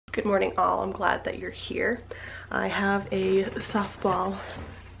Good morning all, I'm glad that you're here. I have a softball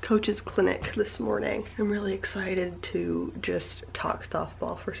coach's clinic this morning. I'm really excited to just talk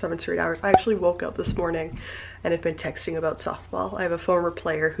softball for 7 straight hours. I actually woke up this morning and have been texting about softball. I have a former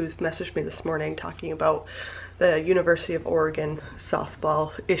player who's messaged me this morning talking about the University of Oregon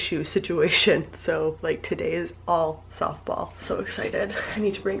softball issue situation. So like today is all softball. So excited. I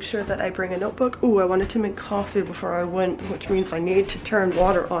need to make sure that I bring a notebook. Ooh, I wanted to make coffee before I went, which means I need to turn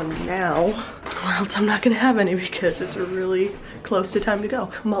water on now, or else I'm not gonna have any because it's really close to time to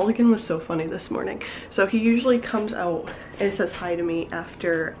go. Mulligan was so funny this morning. So he usually comes out and says hi to me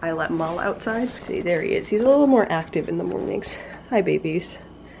after I let Mull outside. See, there he is. He's a little more active in the mornings. Hi, babies.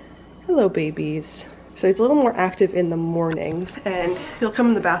 Hello, babies. So he's a little more active in the mornings and he'll come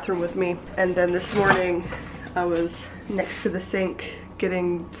in the bathroom with me. And then this morning I was next to the sink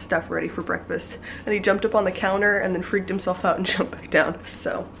getting stuff ready for breakfast and he jumped up on the counter and then freaked himself out and jumped back down.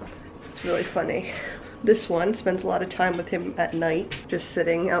 So it's really funny. This one spends a lot of time with him at night, just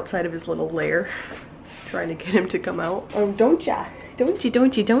sitting outside of his little lair, trying to get him to come out. Oh, don't ya? Don't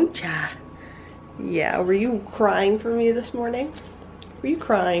ya? Yeah, were you crying for me this morning? Were you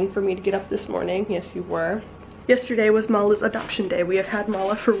crying for me to get up this morning? Yes, you were. Yesterday was Mala's adoption day. We have had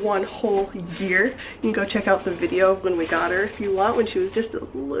Mala for 1 whole year. You can go check out the video of when we got her if you want, when she was just a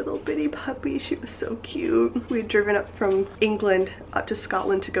little bitty puppy. She was so cute. We had driven up from England up to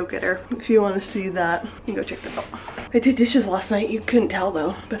Scotland to go get her. If you want to see that, you can go check that out. I did dishes last night. You couldn't tell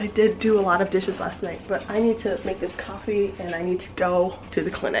though, but I did do a lot of dishes last night. But I need to make this coffee and I need to go to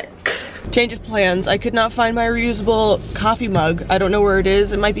the clinic. Change of plans. I could not find my reusable coffee mug. I don't know where it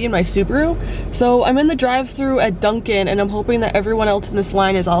is. It might be in my Subaru. So I'm in the drive-thru at Dunkin' and I'm hoping that everyone else in this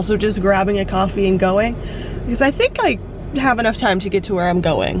line is also just grabbing a coffee and going, because I think I have enough time to get to where I'm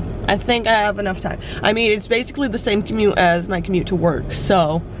going. I think I have enough time. I mean, it's basically the same commute as my commute to work,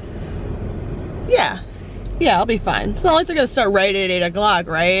 so yeah, I'll be fine. It's not like they're gonna start right at 8 o'clock,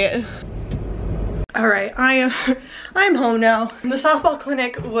 right? All right, I'm home now. The softball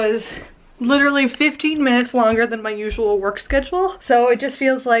clinic was literally 15 minutes longer than my usual work schedule. So it just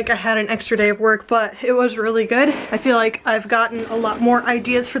feels like I had an extra day of work, but it was really good. I feel like I've gotten a lot more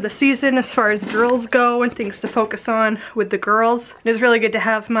ideas for the season as far as drills go and things to focus on with the girls. It is really good to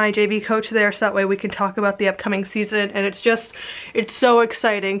have my JV coach there so that way we can talk about the upcoming season, and it's so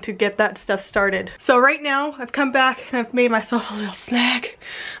exciting to get that stuff started. So right now I've come back and I've made myself a little snack.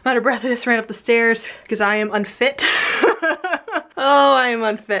 I'm out of breath. I just ran up the stairs because I am unfit. Oh, I am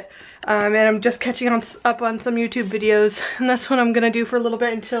unfit. And I'm just catching up on some YouTube videos, and that's what I'm gonna do for a little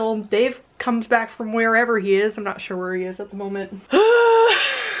bit until Dave comes back from wherever he is. I'm not sure where he is at the moment.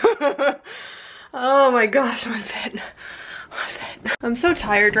 Oh my gosh, I'm unfit. I'm so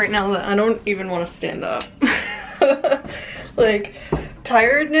tired right now that I don't even want to stand up. Like,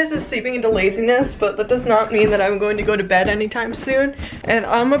 tiredness is seeping into laziness, but that does not mean that I'm going to go to bed anytime soon. And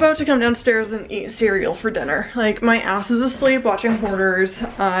I'm about to come downstairs and eat cereal for dinner. Like, my ass is asleep watching Hoarders.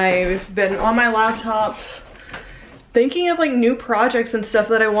 I've been on my laptop thinking of like new projects and stuff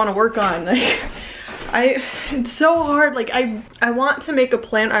that I want to work on. Like, it's so hard. Like, I want to make a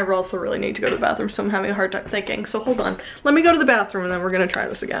plan. I also really need to go to the bathroom, so I'm having a hard time thinking. So hold on. Let me go to the bathroom and then we're gonna try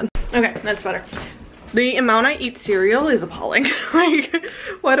this again. Okay, that's better. The amount I eat cereal is appalling. Like,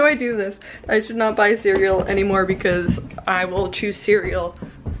 why do I do this? I should not buy cereal anymore because I will choose cereal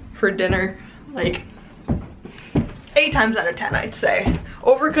for dinner like 8 times out of 10, I'd say.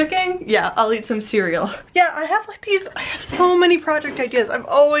 Overcooking? Yeah, I'll eat some cereal. Yeah, I have so many project ideas. I've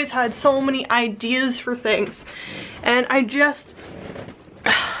always had so many ideas for things. And I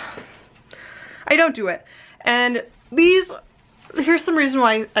don't do it. And here's some reason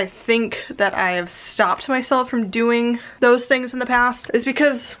why I think that I have stopped myself from doing those things in the past, is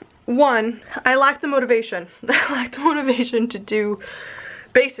because, one, I lack the motivation. I lack the motivation to do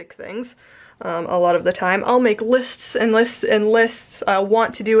basic things. A lot of the time I'll make lists and lists and lists. I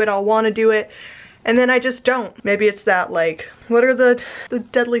want to do it, I'll want to do it, and then I just don't. Maybe it's that, like, what are the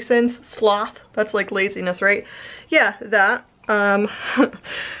deadly sins? Sloth. That's like laziness, right? Yeah, that. I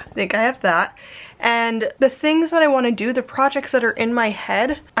think I have that. And the things that I want to do, the projects that are in my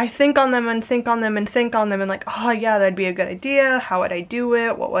head, I think on them and think on them and think on them and like, oh yeah, that'd be a good idea. How would I do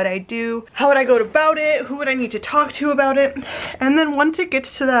it? What would I do? How would I go about it? Who would I need to talk to about it? And then once it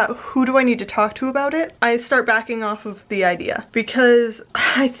gets to that, who do I need to talk to about it? I start backing off of the idea because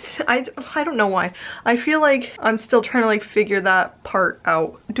I don't know why. I feel like I'm still trying to like figure that part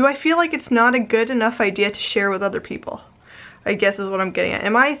out. Do I feel like it's not a good enough idea to share with other people? I guess is what I'm getting at.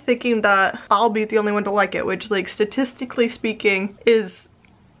 Am I thinking that I'll be the only one to like it, which, like, statistically speaking is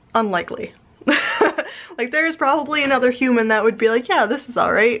unlikely. Like there's probably another human that would be like, yeah, this is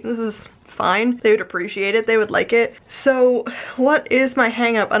all right. This is fine. They would appreciate it. They would like it. So what is my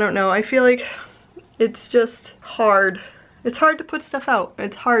hang up? I don't know. I feel like it's just hard. It's hard to put stuff out.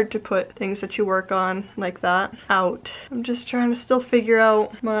 It's hard to put things that you work on like that out. I'm just trying to still figure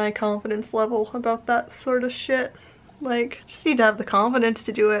out my confidence level about that sort of shit. Like, just need to have the confidence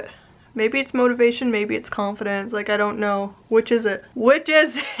to do it. Maybe it's motivation, maybe it's confidence. Like, I don't know. Which is it? Which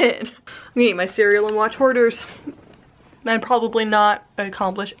is it? I'm gonna eat my cereal and watch Hoarders. And probably not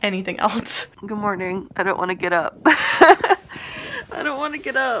accomplish anything else. Good morning. I don't want to get up. I don't want to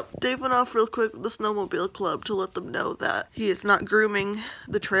get up. Dave went off real quick with the Snowmobile Club to let them know that he is not grooming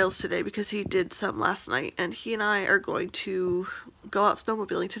the trails today because he did some last night, and he and I are going to go out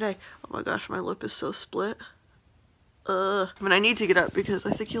snowmobiling today. Oh my gosh, my lip is so split. I mean, I need to get up because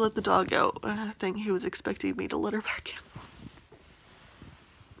I think he let the dog out, and I think he was expecting me to let her back in.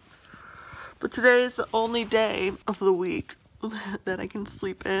 But today is the only day of the week that I can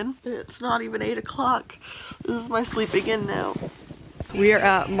sleep in. It's not even 8 o'clock. This is my sleeping in now. We are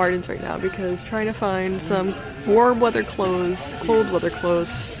at Martin's right now because trying to find some warm weather clothes, cold weather clothes,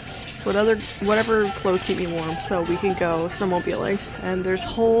 whatever clothes keep me warm so we can go snowmobiling. And there's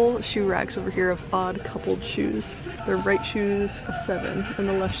whole shoe racks over here of odd coupled shoes. The right shoe's a 7 and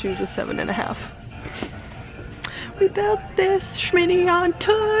the left shoe's a 7.5. We built this schmitty on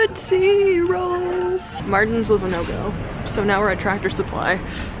Tootsie Rolls. Martin's was a no-go, so now we're at Tractor Supply.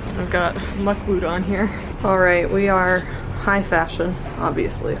 I've got muck boot on here. All right, we are high fashion,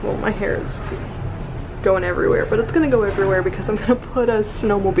 obviously. Well, my hair is going everywhere, but it's gonna go everywhere because I'm gonna put a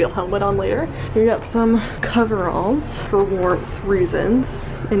snowmobile helmet on later. We got some coveralls for warmth reasons,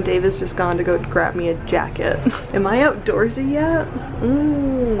 and Dave has just gone to go grab me a jacket. Am I outdoorsy yet?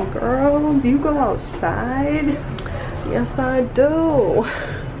 Girl, do you go outside? Yes, I do.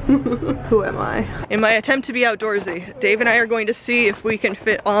 Who am I? In my attempt to be outdoorsy, Dave and I are going to see if we can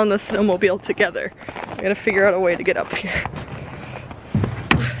fit on the snowmobile together. I gotta figure out a way to get up here.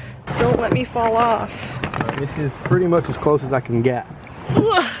 Don't let me fall off. This is pretty much as close as I can get.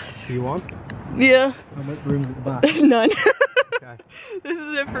 Do you want? Yeah. How much room at the back? None. Okay. This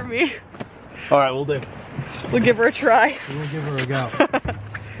is it for me. Alright, we'll do. We'll give her a try. We'll give her a go.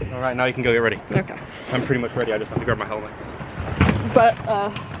 Alright, now you can go get ready. Okay. I'm pretty much ready, I just have to grab my helmet. But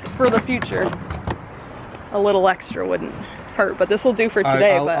for the future, a little extra wouldn't hurt, but this will do for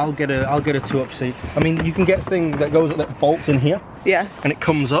today. I'll get a 2-up seat. I mean, you can get a thing that goes that bolts in here. Yeah. And it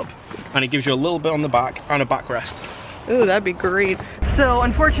comes up and it gives you a little bit on the back and a backrest. Ooh, that'd be great. So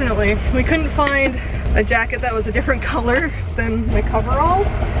unfortunately, we couldn't find a jacket that was a different color than my coveralls.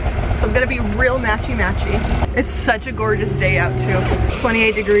 So I'm gonna be real matchy-matchy. It's such a gorgeous day out too.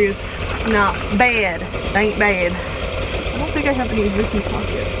 28 degrees, it's not bad, it ain't bad. I don't think I have any zippy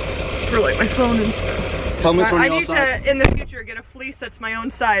pockets for like my phone and stuff. Helmets on I your need side. to, in the future, get a fleece that's my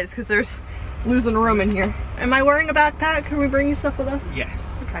own size because there's losing room in here. Am I wearing a backpack? Can we bring you stuff with us? Yes.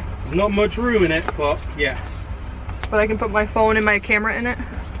 Okay. Not much room in it, but yes. But I can put my phone and my camera in it?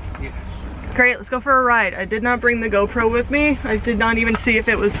 Yes. Great, let's go for a ride. I did not bring the GoPro with me. I did not even see if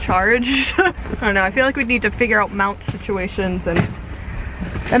it was charged. I don't know, I feel like we need to figure out mount situations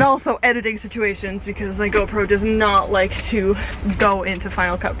and also editing situations because my GoPro does not like to go into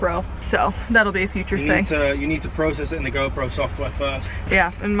Final Cut Pro. So that'll be a future thing. You need to process it in the GoPro software first.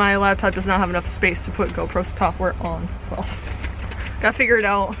 Yeah, and my laptop does not have enough space to put GoPro software on, so gotta figure it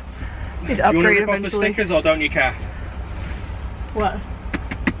out. Need to upgrade do you want to rip eventually. off the stickers or don't you care? What?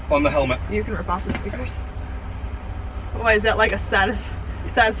 On the helmet. You can rip off the stickers. Why, is that like a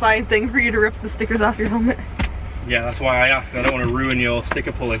satisfying thing for you to rip the stickers off your helmet? Yeah, that's why I asked. I don't want to ruin your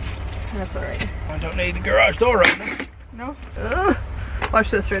sticker pulling. That's alright. I don't need the garage door right now. No? Ugh.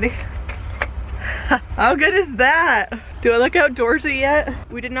 Watch this, ready? How good is that? Do I look outdoorsy yet?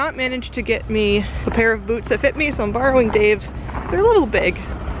 We did not manage to get me a pair of boots that fit me, so I'm borrowing Dave's. They're a little big,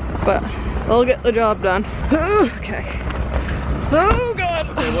 but they'll get the job done. Okay. Oh god!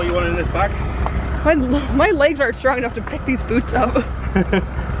 Okay, what you want in this bag? My legs aren't strong enough to pick these boots out.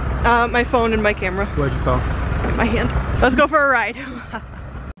 My phone and my camera. Where'd you phone? In my hand. Let's go for a ride.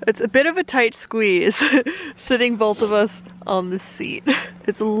 It's a bit of a tight squeeze, sitting both of us on the seat.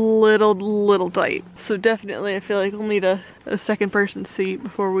 It's a little tight. So definitely I feel like we'll need a second person seat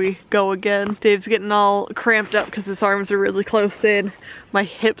before we go again. Dave's getting all cramped up because his arms are really close in. My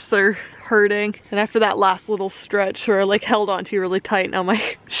hips are hurting. And after that last little stretch where I like held onto you really tight, now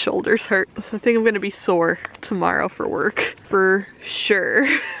my shoulders hurt. So I think I'm gonna be sore tomorrow for work, for sure.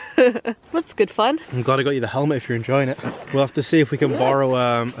 That's good fun. I'm glad I got you the helmet if you're enjoying it. We'll have to see if we can borrow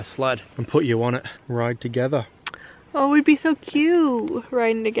a sled and put you on it, ride together. Oh, we'd be so cute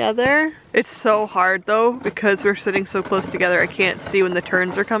riding together. It's so hard though, because we're sitting so close together, I can't see when the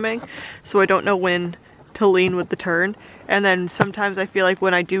turns are coming. So I don't know when to lean with the turn. And then sometimes I feel like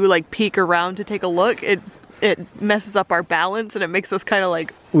when I do like peek around to take a look, it messes up our balance and it makes us kind of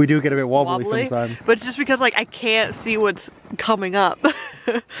like we do get a bit wobbly sometimes. But it's just because like I can't see what's coming up.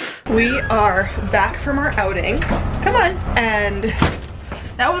 We are back from our outing. Come on. And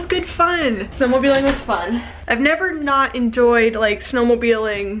that was good fun. Snowmobiling was fun. I've never not enjoyed like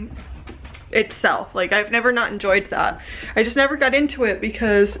snowmobiling itself. Like I've never not enjoyed that. I just never got into it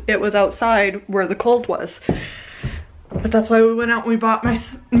because it was outside where the cold was. But that's why we went out and we bought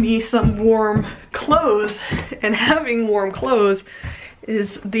me some warm clothes, and having warm clothes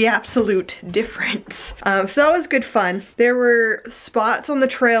is the absolute difference. So that was good fun. There were spots on the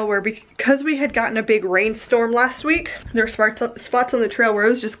trail where, because we had gotten a big rainstorm last week, there were spots on the trail where it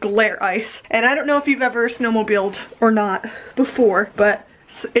was just glare ice. And I don't know if you've ever snowmobiled or not before, but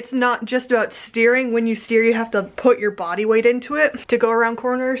it's not just about steering. When you steer, you have to put your body weight into it to go around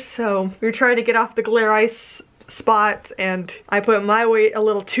corners. So we were trying to get off the glare ice spots and I put my weight a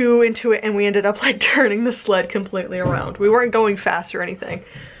little too into it and we ended up like turning the sled completely around. We weren't going fast or anything,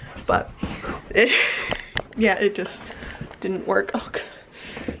 but it just didn't work. Oh,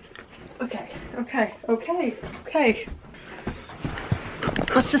 okay.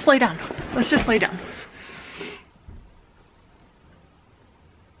 Let's just lay down. Let's just lay down.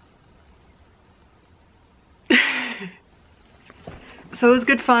 So it was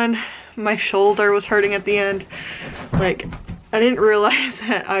good fun. My shoulder was hurting at the end. Like, I didn't realize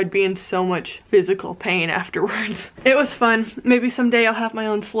that I'd be in so much physical pain afterwards. It was fun. Maybe someday I'll have my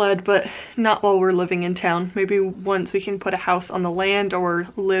own sled, but not while we're living in town. Maybe once we can put a house on the land or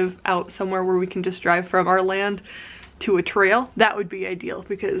live out somewhere where we can just drive from our land to a trail. That would be ideal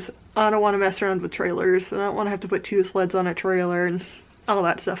because I don't want to mess around with trailers. I don't want to have to put 2 sleds on a trailer and all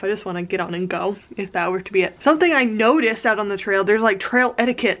that stuff. I just want to get on and go, if that were to be it. Something I noticed out on the trail, there's like trail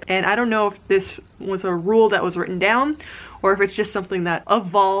etiquette, and I don't know if this was a rule that was written down or if it's just something that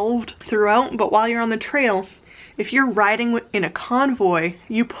evolved throughout, but while you're on the trail, if you're riding in a convoy,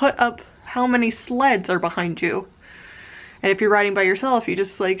 you put up how many sleds are behind you. And if you're riding by yourself, you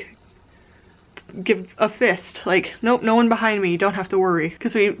just like give a fist, like, nope, no one behind me, you don't have to worry.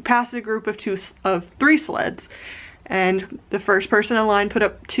 Because we passed a group of 3 sleds, and the first person in line put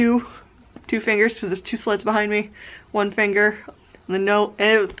up two fingers, because there's 2 sleds behind me, 1 finger, and then no,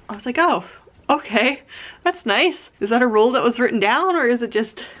 and I was like, oh, okay, that's nice. Is that a rule that was written down, or is it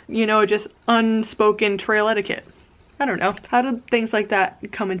just, you know, just unspoken trail etiquette? I don't know. How did things like that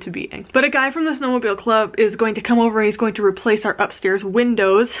come into being? But a guy from the snowmobile club is going to come over and he's going to replace our upstairs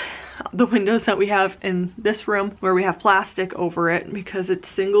windows. The windows that we have in this room where we have plastic over it because it's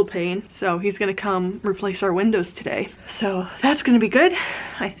single pane. So he's gonna come replace our windows today. So that's gonna be good.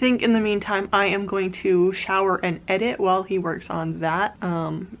 I think in the meantime, I am going to shower and edit while he works on that.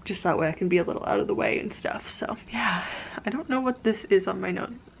 Just that way I can be a little out of the way and stuff. So yeah, I don't know what this is on my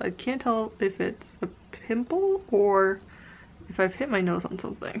nose. I can't tell if it's a pimple or if I've hit my nose on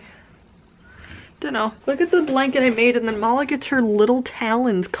something. Don't know. Look at the blanket I made and then Mala gets her little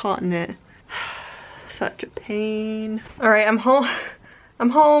talons caught in it. Such a pain. Alright, I'm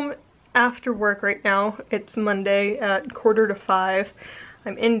home after work right now. It's Monday at 4:45.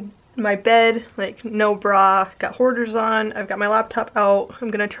 I'm in my bed, like no bra, got hoarders on, I've got my laptop out.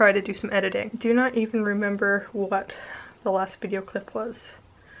 I'm gonna try to do some editing. Do not even remember what the last video clip was.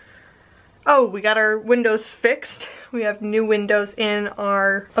 Oh, we got our windows fixed. We have new windows in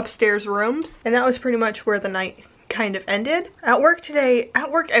our upstairs rooms, and that was pretty much where the night kind of ended. At work today,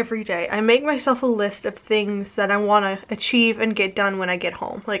 at work every day, I make myself a list of things that I want to achieve and get done when I get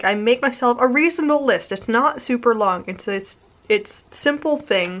home. Like, I make myself a reasonable list. It's not super long. It's simple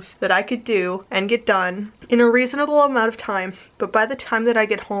things that I could do and get done in a reasonable amount of time. But by the time that I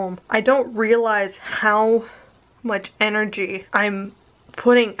get home, I don't realize how much energy I'm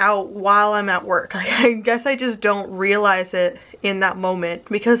putting out while I'm at work. I guess I just don't realize it in that moment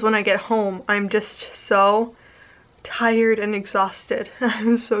because when I get home, I'm just so tired and exhausted.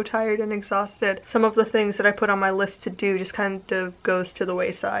 I'm so tired and exhausted. Some of the things that I put on my list to do just kind of goes to the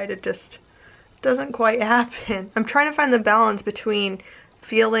wayside. It just doesn't quite happen. I'm trying to find the balance between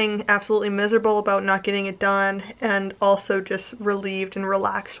feeling absolutely miserable about not getting it done and also just relieved and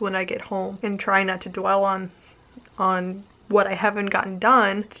relaxed when I get home, and try not to dwell on what I haven't gotten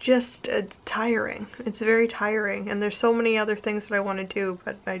done. It's tiring. It's very tiring, and there's so many other things that I want to do,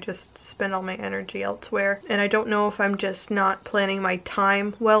 but I just spend all my energy elsewhere. And I don't know if I'm just not planning my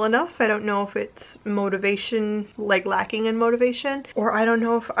time well enough. I don't know if it's motivation, like lacking in motivation, or I don't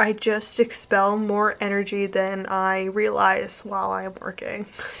know if I just expel more energy than I realize while I'm working.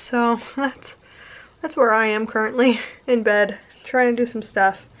 So that's where I am currently, in bed, trying to do some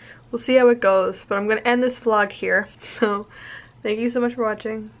stuff. We'll see how it goes, but I'm going to end this vlog here. So thank you so much for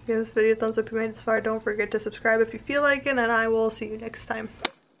watching. Give this video a thumbs up if you made it this far. Don't forget to subscribe if you feel like it, and I will see you next time.